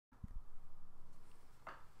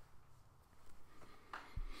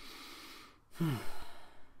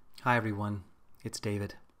Hi everyone, it's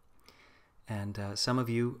David, and some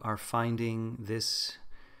of you are finding this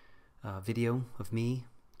video of me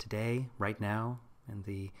today, right now, in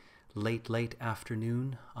the late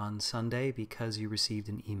afternoon on Sunday because you received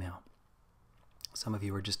an email. Some of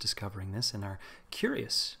you are just discovering this and are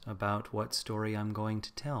curious about what story I'm going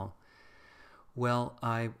to tell. Well,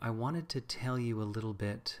 I wanted to tell you a little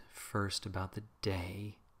bit first about the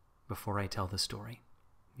day before I tell the story,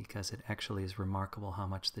 because it actually is remarkable how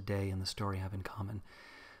much the day and the story have in common.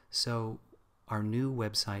 So our new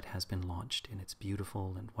website has been launched, and it's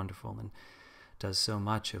beautiful and wonderful and does so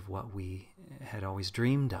much of what we had always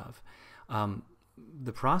dreamed of.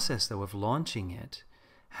 The process, though, of launching it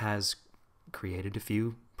has created a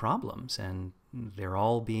few problems, and they're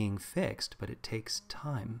all being fixed, but it takes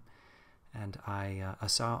time. And I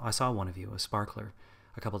saw one of you, a sparkler,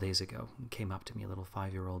 a couple days ago. He came up to me, a little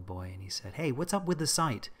 5-year-old boy, and he said, "Hey, what's up with the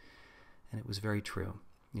site?" And it was very true.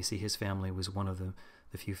 You see, his family was one of the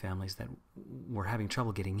few families that were having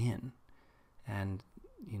trouble getting in. And,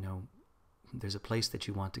 you know, there's a place that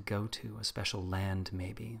you want to go to, a special land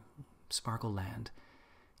maybe, Sparkle Land.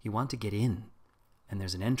 You want to get in, and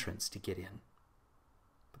there's an entrance to get in.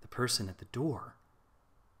 But the person at the door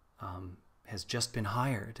has just been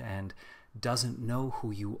hired and doesn't know who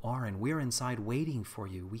you are, and we're inside waiting for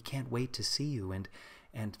you. We can't wait to see you. And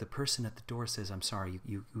the person at the door says, "I'm sorry,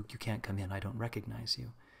 you can't come in. I don't recognize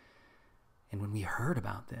you." And when we heard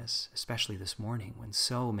about this, especially this morning, when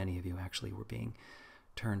so many of you actually were being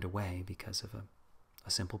turned away because of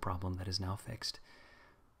a simple problem that is now fixed,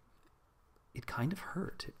 it kind of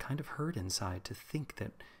hurt. It kind of hurt inside to think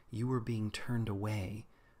that you were being turned away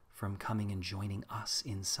from coming and joining us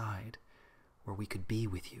inside, where we could be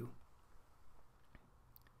with you.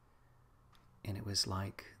 And it was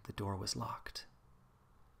like the door was locked,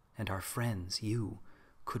 and our friends, you,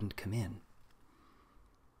 couldn't come in.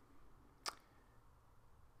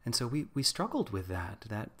 And so we struggled with that.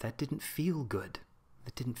 That didn't feel good.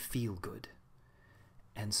 That didn't feel good.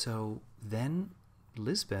 And so then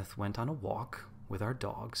Lisbeth went on a walk with our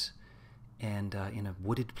dogs, and in a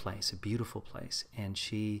wooded place, a beautiful place, and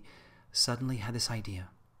she suddenly had this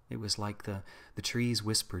idea. It was like the trees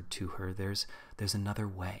whispered to her, there's another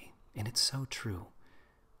way. And it's so true.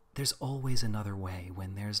 There's always another way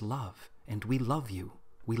when there's love. And we love you.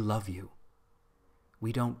 We love you.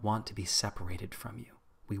 We don't want to be separated from you.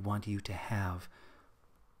 We want you to have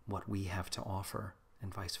what we have to offer,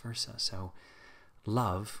 and vice versa. So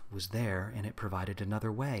love was there, and it provided another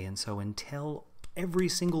way. And so until every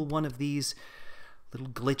single one of these little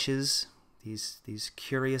glitches, these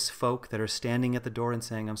curious folk that are standing at the door and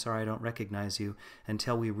saying, "I'm sorry, I don't recognize you,"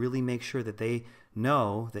 until we really make sure that they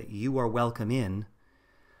know that you are welcome in,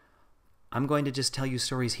 I'm going to just tell you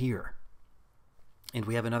stories here. And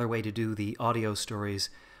we have another way to do the audio stories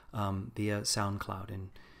via SoundCloud, and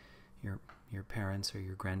your parents or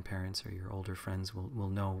your grandparents or your older friends will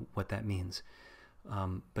know what that means.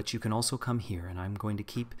 But you can also come here, and I'm going to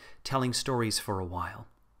keep telling stories for a while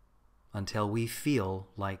until we feel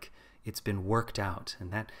like it's been worked out,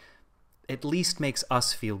 and that at least makes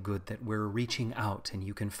us feel good that we're reaching out and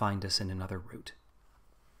you can find us in another route.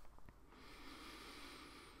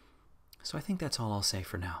 So I think that's all I'll say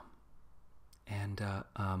for now. And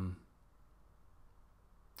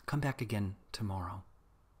come back again tomorrow,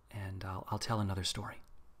 and I'll tell another story.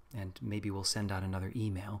 And maybe we'll send out another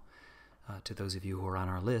email to those of you who are on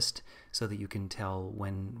our list so that you can tell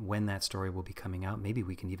when that story will be coming out. Maybe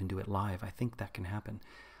we can even do it live. I think that can happen.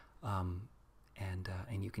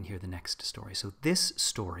 And you can hear the next story. So this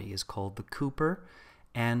story is called The Cooper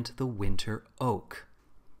and the Winter Oak.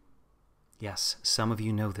 Yes, some of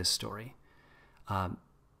you know this story.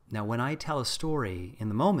 Now, when I tell a story in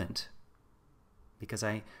the moment, because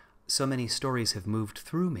so many stories have moved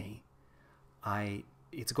through me,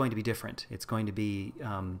 it's going to be different. It's going to be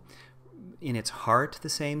in its heart the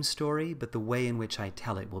same story, but the way in which I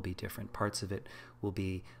tell it will be different. Parts of it will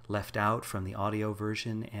be left out from the audio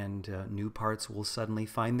version, and new parts will suddenly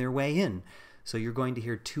find their way in. So you're going to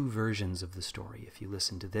hear two versions of the story if you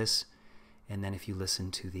listen to this, and then if you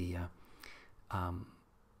listen to the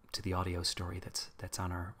audio story that's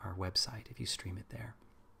on our website, if you stream it there.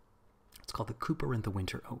 It's called The Cooper and the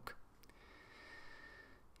Winter Oak.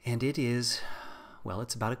 And it is, well,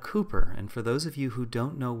 it's about a cooper. And for those of you who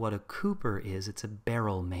don't know what a cooper is, it's a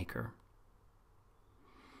barrel maker.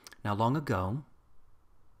 Now, long ago,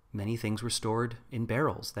 many things were stored in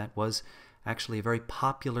barrels. That was actually a very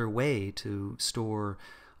popular way to store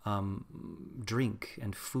drink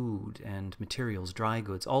and food and materials, dry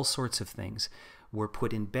goods, all sorts of things were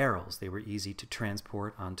put in barrels. They were easy to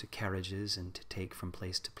transport onto carriages and to take from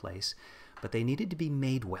place to place, but they needed to be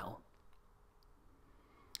made well.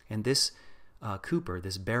 And this cooper,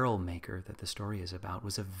 this barrel maker that the story is about,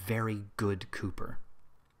 was a very good cooper.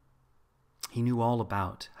 He knew all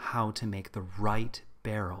about how to make the right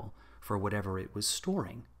barrel for whatever it was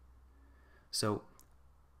storing. So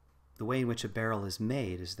the way in which a barrel is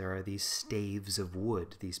made is there are these staves of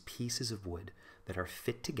wood, these pieces of wood that are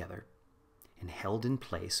fit together and held in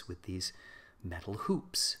place with these metal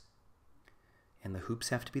hoops. And the hoops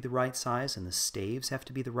have to be the right size, and the staves have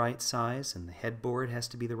to be the right size, and the headboard has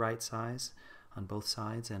to be the right size on both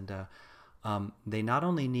sides. And they not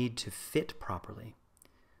only need to fit properly,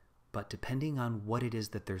 but depending on what it is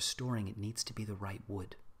that they're storing, it needs to be the right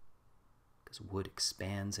wood. Because wood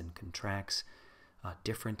expands and contracts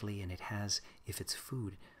differently, and it has, if it's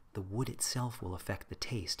food, the wood itself will affect the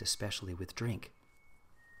taste, especially with drink.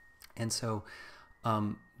 And so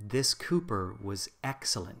this cooper was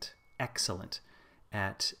excellent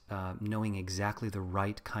at knowing exactly the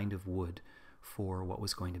right kind of wood for what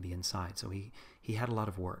was going to be inside. So he had a lot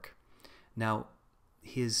of work. Now,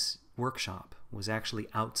 his workshop was actually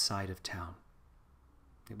outside of town.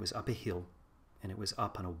 It was up a hill, and it was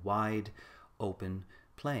up on a wide open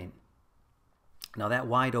plain. Now, that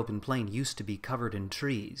wide open plain used to be covered in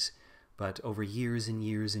trees, but over years and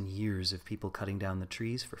years and years of people cutting down the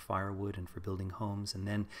trees for firewood and for building homes, and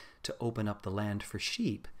then to open up the land for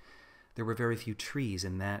sheep, there were very few trees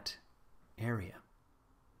in that area.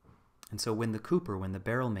 And so when the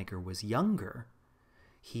barrel maker was younger,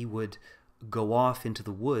 he would go off into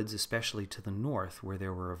the woods, especially to the north, where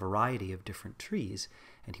there were a variety of different trees,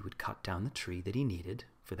 and he would cut down the tree that he needed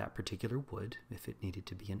for that particular wood, if it needed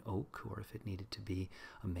to be an oak, or if it needed to be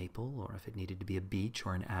a maple, or if it needed to be a beech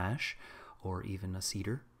or an ash, or even a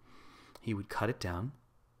cedar. He would cut it down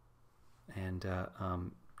and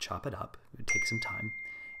chop it up. It would take some time.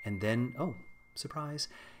 And then, oh, surprise,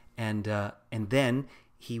 and then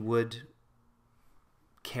he would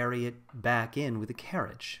carry it back in with a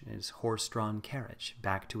carriage, his horse-drawn carriage,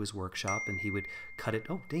 back to his workshop, and he would cut it,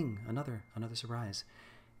 oh, ding, another surprise,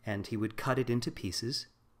 and he would cut it into pieces,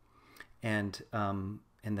 and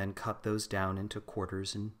then cut those down into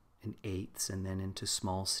quarters and eighths, and then into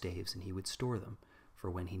small staves, and he would store them for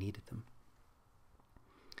when he needed them.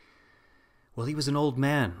 Well, he was an old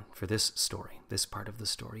man for this story, this part of the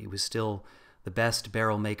story. He was still the best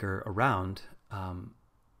barrel maker around,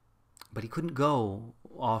 but he couldn't go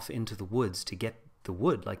off into the woods to get the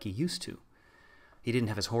wood like he used to. He didn't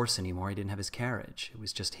have his horse anymore. He didn't have his carriage. It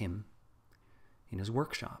was just him in his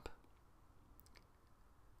workshop.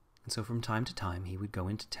 And so from time to time, he would go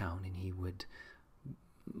into town and he would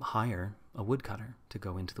hire a woodcutter to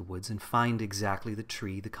go into the woods and find exactly the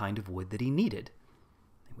tree, the kind of wood that he needed.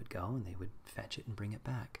 They would go and they would fetch it and bring it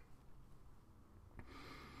back.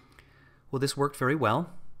 Well, this worked very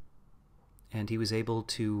well, and he was able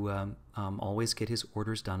to always get his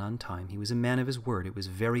orders done on time. He was a man of his word. It was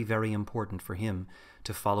very, very important for him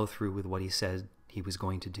to follow through with what he said he was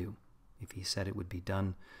going to do. If he said it would be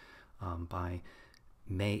done by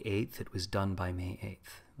May 8th, it was done by May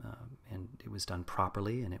 8th. And it was done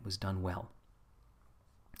properly, and it was done well.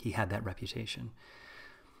 He had that reputation.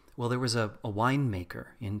 Well, there was a winemaker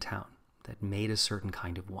in town that made a certain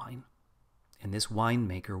kind of wine. And this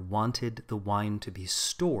winemaker wanted the wine to be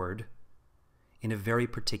stored in a very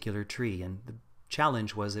particular tree. And the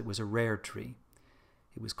challenge was it was a rare tree.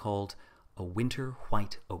 It was called a winter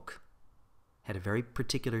white oak. It had a very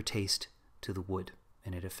particular taste to the wood,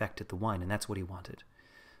 and it affected the wine, and that's what he wanted.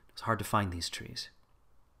 It was hard to find these trees.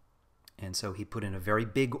 And so he put in a very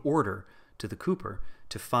big order to the cooper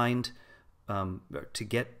to find, to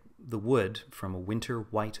get the wood from a winter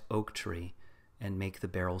white oak tree and make the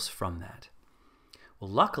barrels from that. Well,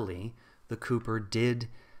 luckily, the cooper did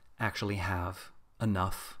actually have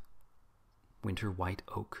enough winter white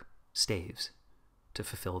oak staves to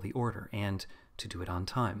fulfill the order and to do it on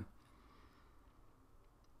time.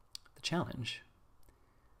 The challenge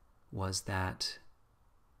was that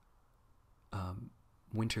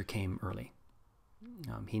winter came early.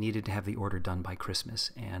 He needed to have the order done by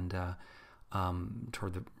Christmas, and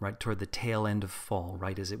toward the tail end of fall,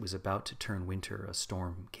 right as it was about to turn winter, a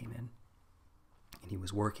storm came in. And he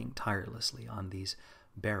was working tirelessly on these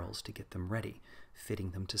barrels to get them ready,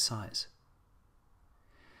 fitting them to size.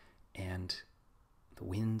 And the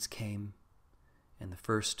winds came, and the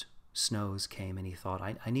first snows came, and he thought,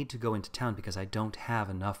 I need to go into town because I don't have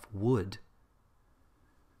enough wood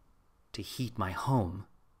to heat my home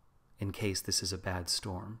in case this is a bad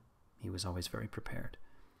storm. He was always very prepared.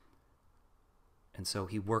 And so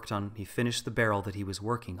he finished the barrel that he was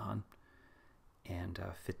working on, and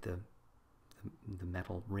fit the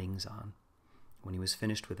metal rings on. When he was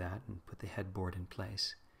finished with that and put the headboard in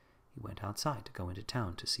place, he went outside to go into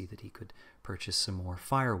town to see that he could purchase some more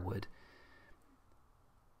firewood.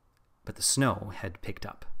 But the snow had picked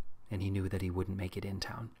up, and he knew that he wouldn't make it to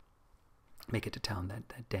town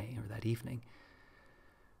that day or that evening.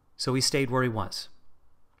 So he stayed where he was,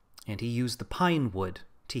 and he used the pine wood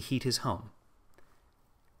to heat his home.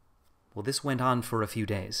 Well, this went on for a few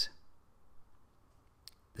days.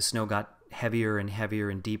 The snow got heavier and heavier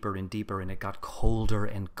and deeper, and it got colder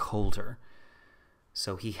and colder.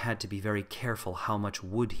 So he had to be very careful how much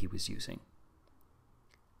wood he was using.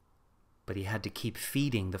 But he had to keep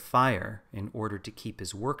feeding the fire in order to keep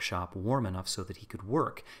his workshop warm enough so that he could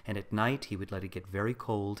work. And at night he would let it get very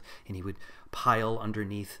cold, and he would pile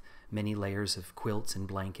underneath many layers of quilts and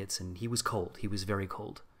blankets, and he was cold. He was very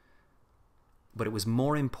cold. But it was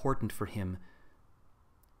more important for him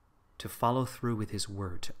to follow through with his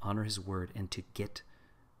word, to honor his word, and to get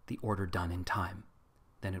the order done in time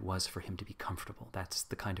than it was for him to be comfortable. That's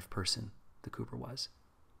the kind of person the Cooper was.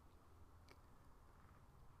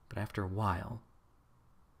 But after a while,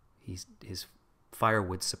 his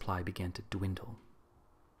firewood supply began to dwindle.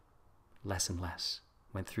 Less and less.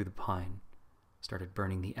 Went through the pine, started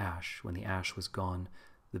burning the ash. When the ash was gone,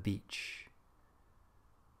 the beech.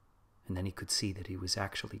 And then he could see that he was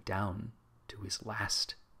actually down to his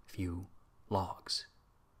last few logs.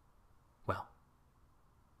 Well,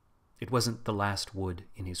 it wasn't the last wood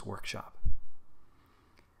in his workshop.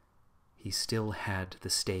 He still had the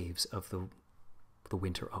staves of the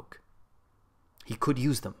winter oak. He could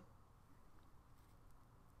use them,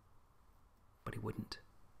 but he wouldn't.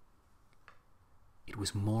 It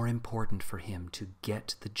was more important for him to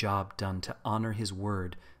get the job done, to honor his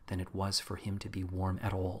word, than it was for him to be warm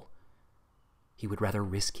at all. He would rather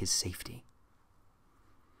risk his safety.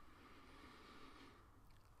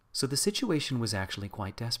 So the situation was actually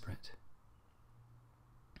quite desperate.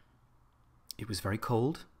 It was very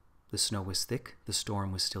cold, the snow was thick, the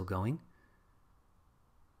storm was still going,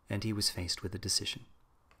 and he was faced with a decision.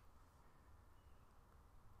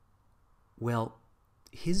 Well,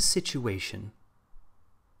 his situation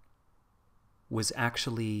was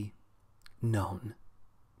actually known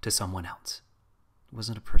to someone else. It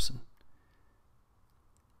wasn't a person.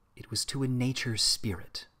 It was to a nature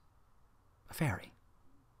spirit, a fairy.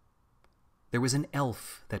 There was an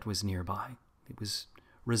elf that was nearby. It was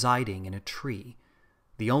residing in a tree,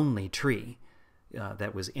 the only tree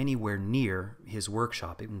that was anywhere near his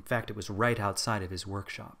workshop. In fact, it was right outside of his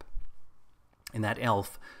workshop. And that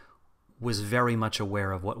elf was very much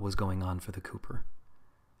aware of what was going on for the Cooper.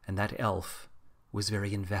 And that elf was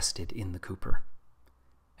very invested in the Cooper.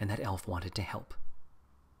 And that elf wanted to help.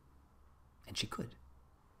 And she could.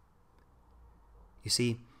 You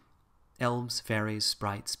see, elves, fairies,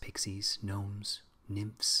 sprites, pixies, gnomes,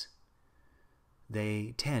 nymphs,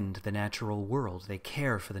 they tend the natural world. They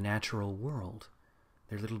care for the natural world.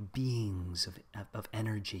 They're little beings of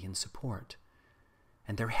energy and support.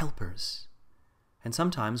 And they're helpers. And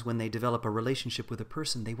sometimes when they develop a relationship with a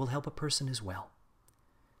person, they will help a person as well.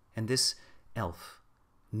 And this elf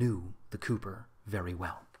knew the Cooper very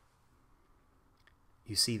well.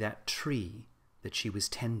 You see, that tree that she was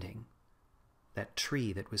tending, that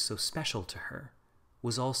tree that was so special to her,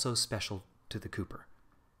 was also special to the Cooper.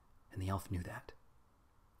 And the elf knew that.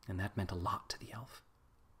 And that meant a lot to the elf.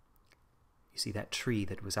 You see, that tree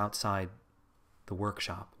that was outside the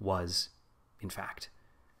workshop was, in fact,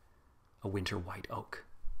 a winter white oak.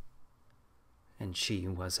 And she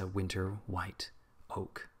was a winter white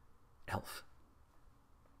oak elf.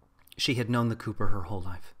 She had known the Cooper her whole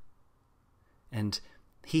life. And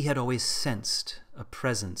he had always sensed a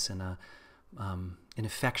presence and an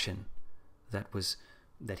affection that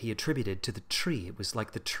he attributed to the tree. It was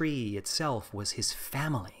like the tree itself was his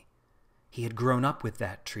family. He had grown up with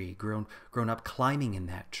that tree, grown up climbing in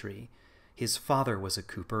that tree. His father was a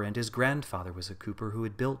Cooper, and his grandfather was a Cooper who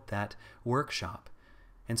had built that workshop.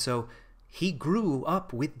 And so he grew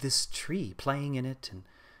up with this tree, playing in it and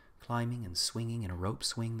climbing and swinging in a rope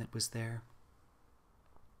swing that was there.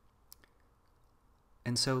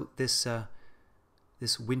 And so this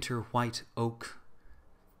winter white oak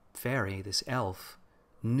fairy, this elf,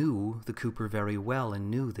 knew the Cooper very well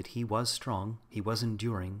and knew that he was strong, he was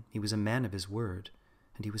enduring, he was a man of his word,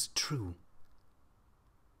 and he was true,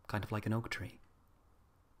 kind of like an oak tree.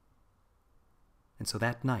 And so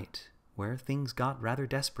that night, where things got rather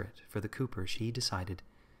desperate for the Cooper, she decided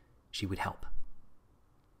she would help.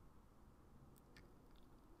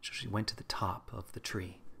 So she went to the top of the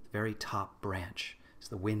tree, the very top branch, as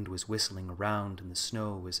the wind was whistling around and the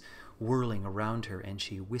snow was whirling around her, and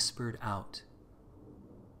she whispered out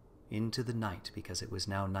into the night, because it was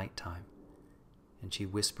now nighttime, and she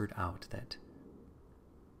whispered out that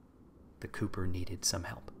the cooper needed some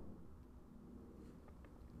help.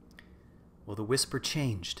 Well, the whisper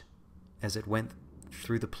changed as it went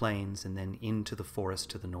through the plains and then into the forest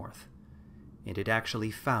to the north, and it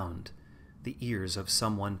actually found the ears of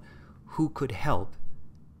someone who could help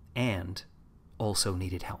and also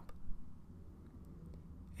needed help.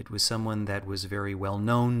 It was someone that was very well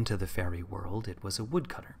known to the fairy world. It was a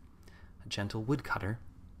woodcutter, a gentle woodcutter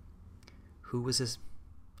who was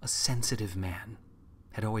a sensitive man,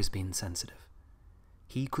 had always been sensitive.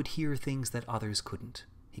 He could hear things that others couldn't.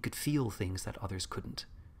 He could feel things that others couldn't.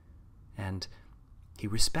 And he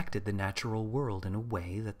respected the natural world in a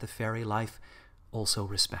way that the fairy life also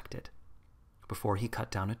respected. Before he cut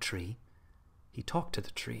down a tree, he talked to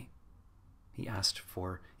the tree. He asked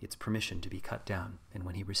for its permission to be cut down, and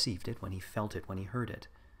when he received it, when he felt it, when he heard it,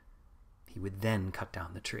 he would then cut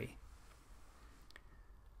down the tree.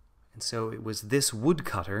 And so it was this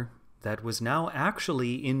woodcutter that was now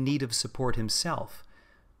actually in need of support himself.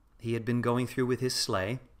 He had been going through with his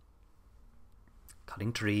sleigh,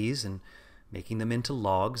 cutting trees and making them into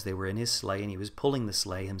logs. They were in his sleigh, and he was pulling the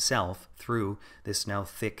sleigh himself through this now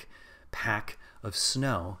thick pack of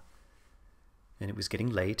snow. And it was getting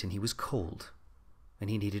late, and he was cold, and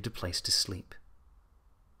he needed a place to sleep.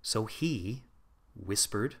 So he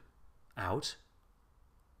whispered out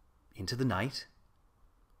into the night,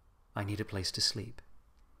 "I need a place to sleep."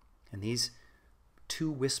 And these two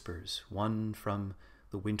whispers, one from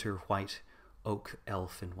the winter white oak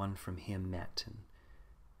elf and one from him, met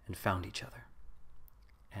and found each other.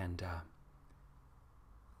 And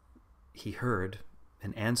he heard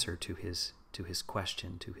an answer to his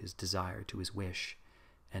question, to his desire, to his wish,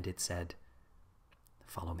 and it said,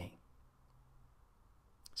 "Follow me."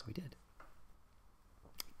 So he did.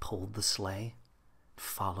 He pulled the sleigh,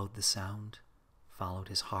 followed the sound, followed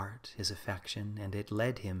his heart, his affection, and it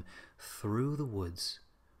led him through the woods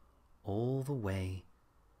all the way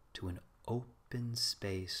to an open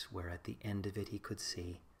space where at the end of it he could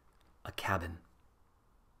see a cabin.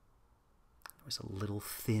 There was a little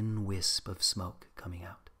thin wisp of smoke coming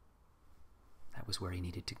out. That was where he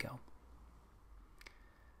needed to go.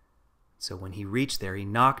 So when he reached there, he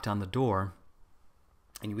knocked on the door,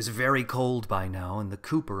 and he was very cold by now, and the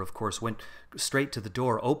cooper, of course, went straight to the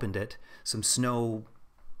door, opened it. Some snow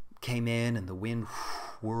came in, and the wind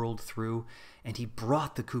whirled through, and he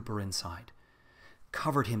brought the cooper inside,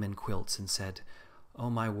 covered him in quilts, and said, "Oh,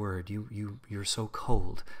 my word, you're so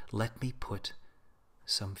cold. Let me put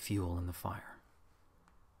some fuel in the fire."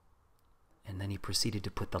 And then he proceeded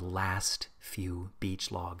to put the last few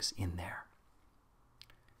beech logs in there.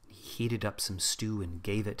 He heated up some stew and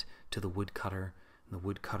gave it to the woodcutter. And the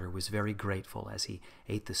woodcutter was very grateful as he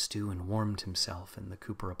ate the stew and warmed himself. And the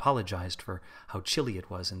cooper apologized for how chilly it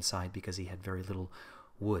was inside because he had very little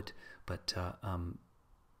wood. But then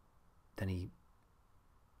he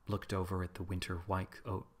looked over at the winter white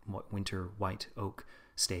oak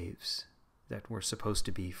staves that were supposed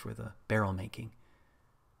to be for the barrel making.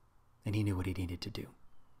 And he knew what he needed to do.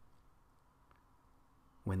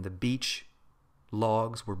 When the beech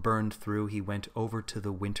logs were burned through, he went over to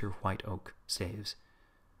the winter white oak staves,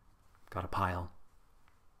 got a pile,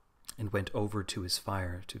 and went over to his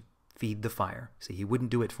fire to feed the fire. See, he wouldn't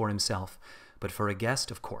do it for himself, but for a guest,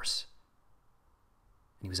 of course.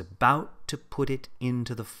 And he was about to put it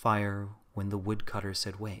into the fire when the woodcutter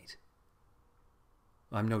said, "Wait.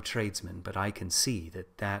 I'm no tradesman, but I can see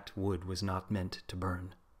that that wood was not meant to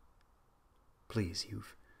burn. Please,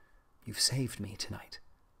 you've saved me tonight.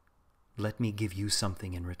 Let me give you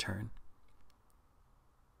something in return."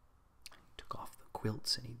 He took off the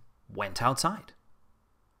quilts and he went outside,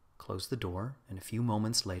 closed the door, and a few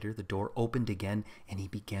moments later the door opened again and he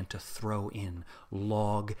began to throw in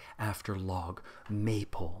log after log,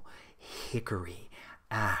 maple, hickory,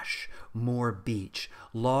 ash, more beech,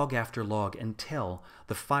 log after log, until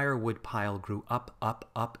the firewood pile grew up,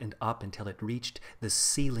 up, up, and up until it reached the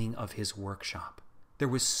ceiling of his workshop. There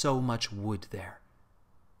was so much wood there.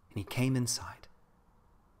 And he came inside.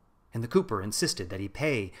 And the cooper insisted that he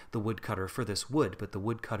pay the woodcutter for this wood, but the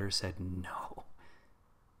woodcutter said no.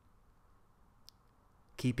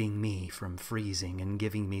 Keeping me from freezing and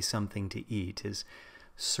giving me something to eat is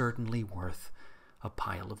certainly worth a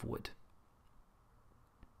pile of wood.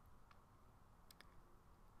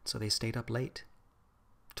 So they stayed up late,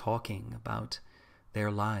 talking about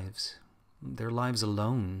their lives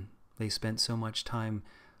alone. They spent so much time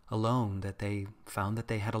alone that they found that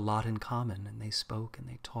they had a lot in common, and they spoke and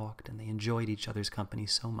they talked and they enjoyed each other's company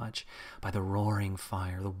so much by the roaring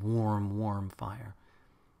fire, the warm, warm fire.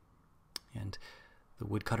 And The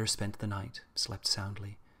woodcutter spent the night, slept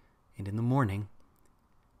soundly, and in the morning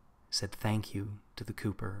said thank you to the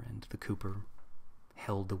cooper, and the cooper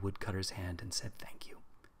held the woodcutter's hand and said thank you,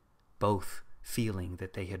 both feeling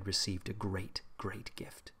that they had received a great, great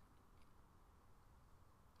gift.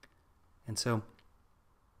 And so,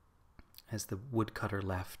 as the woodcutter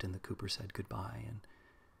left and the cooper said goodbye, and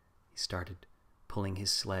he started pulling his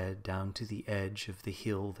sled down to the edge of the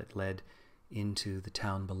hill that led into the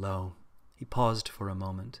town below, he paused for a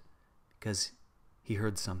moment because he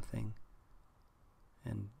heard something,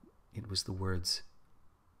 and it was the words,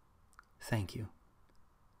 "Thank you."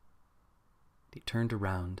 He turned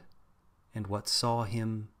around, and what saw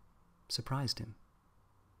him surprised him.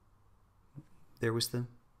 There was the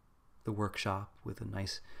workshop with a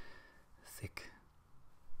nice thick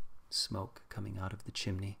smoke coming out of the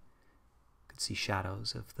chimney. Could see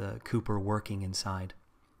shadows of the cooper working inside.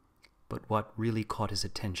 But what really caught his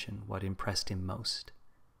attention, what impressed him most,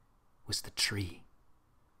 was the tree.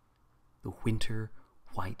 The winter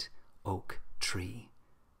white oak tree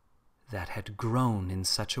that had grown in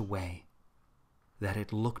such a way that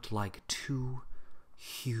it looked like two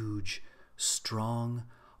huge, strong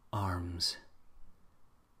arms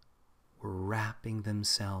were wrapping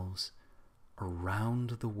themselves around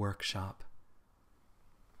the workshop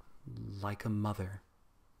like a mother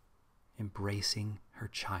embracing her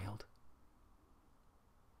child.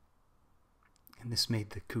 And this made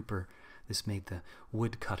the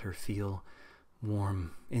woodcutter feel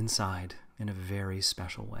warm inside in a very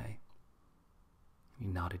special way. He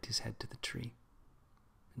nodded his head to the tree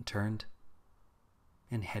and turned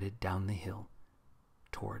and headed down the hill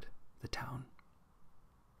toward the town.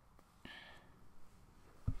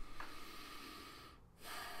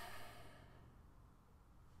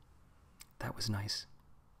 That was nice.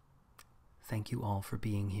 Thank you all for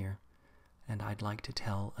being here, and I'd like to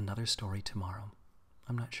tell another story tomorrow.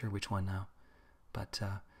 I'm not sure which one now, but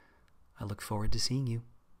I look forward to seeing you.